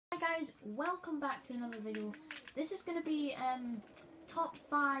guys, welcome back to another video. This is going to be top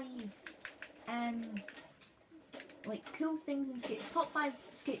 5 like cool things in Skate, top 5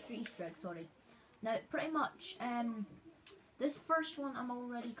 Skate 3 Easter eggs, sorry. Now pretty much this first one I'm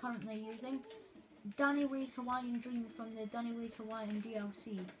already currently using, Danny Way's Hawaiian Dream from the Danny Way's Hawaiian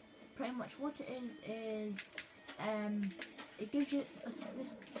DLC. Pretty much what it is it gives you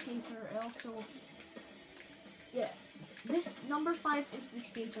this skater. It also, yeah, this number 5 is the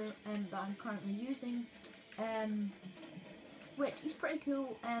skater that I'm currently using, which is pretty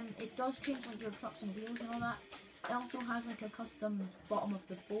cool. It does change like your trucks and wheels and all that. It also has like a custom bottom of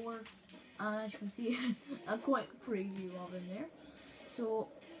the board, and as you can see, a quick preview of him there. So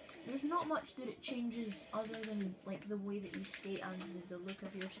there's not much that it changes other than like the way that you skate and the look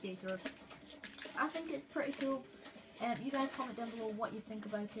of your skater. I think it's pretty cool. You guys comment down below what you think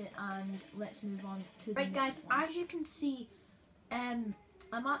about it, and let's move on to the next one. As you can see, I'm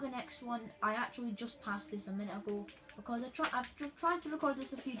at the next one. I actually just passed this a minute ago because I've tried to record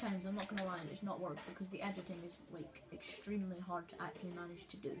this a few times. I'm not gonna lie, it's not worked because the editing is like extremely hard to actually manage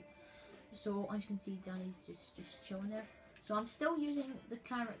to do. So as you can see, Danny's just chilling there. So I'm still using the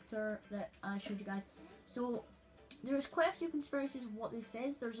character that I showed you guys. So there's quite a few conspiracies of what this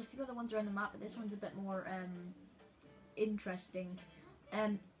is. There's a few other ones around the map, but this one's a bit more interesting.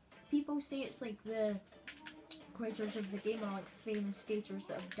 People say it's like the creators of the game are like famous skaters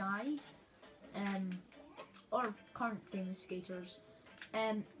that have died, or current famous skaters.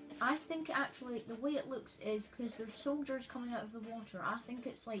 I think actually the way it looks is because there's soldiers coming out of the water. I think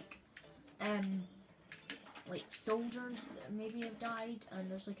it's like soldiers that maybe have died,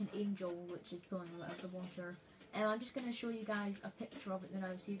 and there's like an angel which is pulling them out of the water. And I'm just going to show you guys a picture of it now,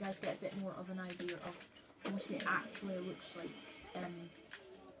 so you guys get a bit more of an idea of what it actually looks like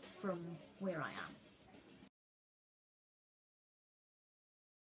from where I am.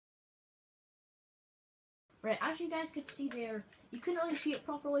 Right, as you guys could see there, you couldn't really see it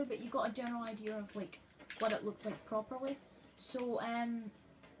properly, but you got a general idea of like what it looked like properly. So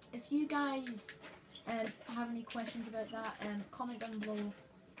if you guys have any questions about that, comment down below,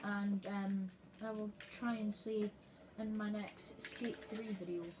 and I will try and see in my next Skate 3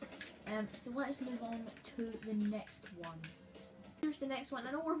 video. So let's move on to the next one. Here's the next one.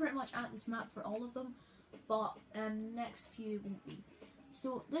 I know we're pretty much at this map for all of them, but next few won't be.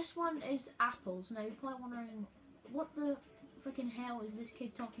 So this one is apples. Now you're probably wondering, what the freaking hell is this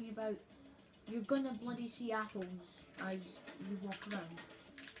kid talking about? You're gonna bloody see apples as you walk around.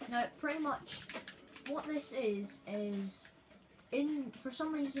 Now pretty much what this is for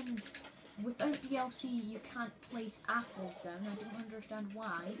some reason without DLC you can't place apples down. I don't understand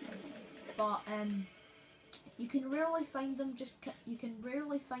why, but you can rarely find them. You can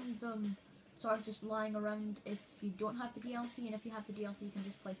rarely find them sort of just lying around if you don't have the DLC, and if you have the DLC you can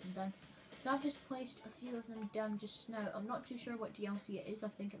just place them down. So I've just placed a few of them down just now. I'm not too sure what DLC it is. I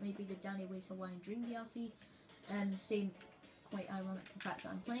think it may be the Danny Way's Hawaiian Dream DLC, and the same, quite ironic, the fact that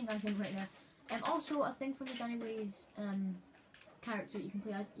I'm playing as him right now. Also a thing from the Danny Way's character you can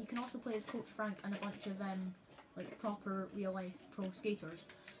play as. You can also play as Coach Frank and a bunch of like proper real life pro skaters.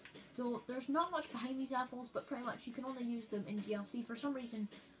 So there's not much behind these apples, but pretty much you can only use them in DLC. For some reason,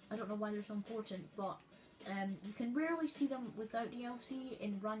 I don't know why they're so important, but you can rarely see them without DLC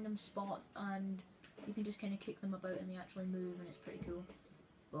in random spots, and you can just kind of kick them about and they actually move, and it's pretty cool.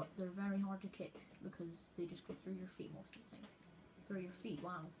 But they're very hard to kick because they just go through your feet most of the time. Through your feet,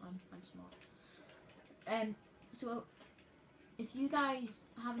 wow, I'm smart. So if you guys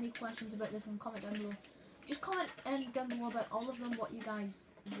have any questions about this one, comment down below. Just comment down below about all of them, what you guys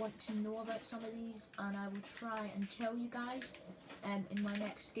want to know about some of these, and I will try and tell you guys in my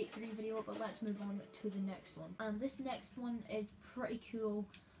next Skate 3 video. But let's move on to the next one. And this next one is pretty cool.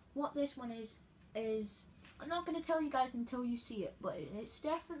 What this one is I'm not going to tell you guys until you see it, but it's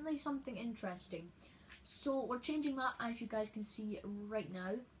definitely something interesting. So we're changing that, as you guys can see right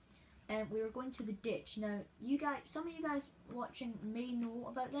now. And we are going to the ditch. Now, some of you guys watching may know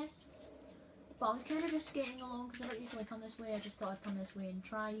about this, but I was kind of just skating along because I don't usually come this way. I just thought I'd come this way and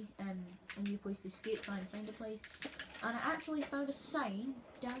try a new place to skate, try and find a place. And I actually found a sign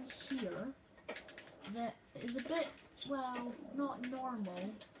down here that is a bit, well, not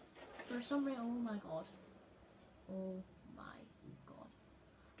normal. For some reason, oh my god. Oh my god.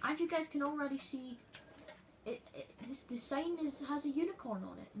 As you guys can already see, the sign has a unicorn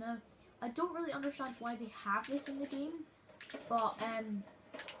on it. Now, I don't really understand why they have this in the game, but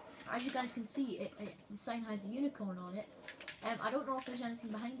as you guys can see, the sign has a unicorn on it. I don't know if there's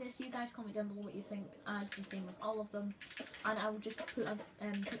anything behind this. You guys comment down below what you think, as the same with all of them. And I will just put a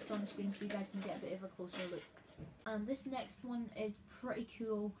picture on the screen so you guys can get a bit of a closer look. And this next one is pretty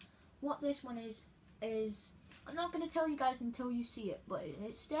cool. what this one is I'm not going to tell you guys until you see it, but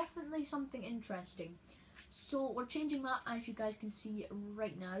it's definitely something interesting. So we're changing that, as you guys can see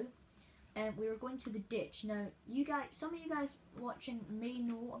right now. And we are going to the ditch. Now, some of you guys watching may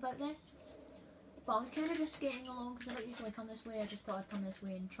know about this, but I was kind of just skating along because I don't usually come this way. I just thought I'd come this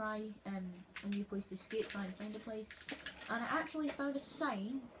way and try a new place to skate, try and find a place. And I actually found a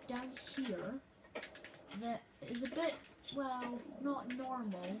sign down here that is a bit, well, not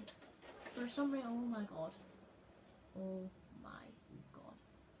normal. For some reason, oh my god. Oh my god.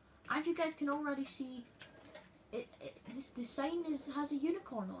 As you guys can already see, the sign has a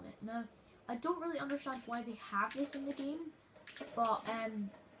unicorn on it. Now, I don't really understand why they have this in the game, but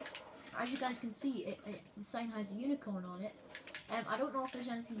as you guys can see, the sign has a unicorn on it. I don't know if there's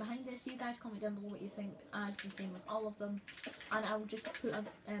anything behind this. You guys comment down below what you think, as the same with all of them. And I will just put a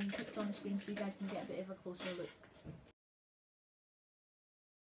picture on the screen so you guys can get a bit of a closer look.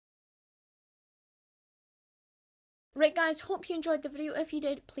 Right guys, hope you enjoyed the video. If you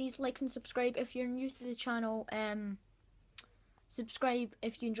did, please like and subscribe. If you're new to the channel, subscribe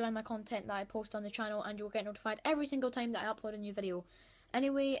if you enjoy my content that I post on the channel, and you'll get notified every single time that I upload a new video.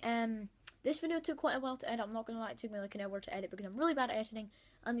 Anyway, this video took quite a while to edit. I'm not going to lie, it took me like an hour to edit because I'm really bad at editing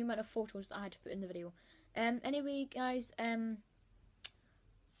and the amount of photos that I had to put in the video. Anyway guys,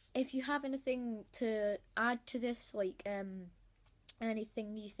 if you have anything to add to this, like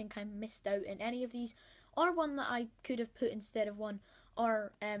anything you think I missed out in any of these, or one that I could have put instead of one,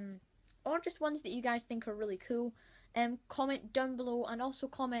 or just ones that you guys think are really cool, comment down below, and also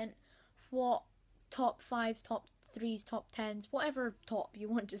comment what top 5s, top 3s, top 10s, whatever top you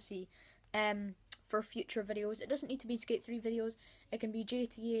want to see for future videos. It doesn't need to be Skate 3 videos, it can be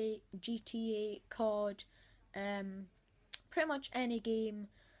GTA, COD, pretty much any game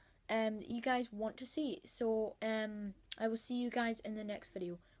that you guys want to see. So I will see you guys in the next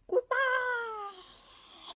video. Goodbye!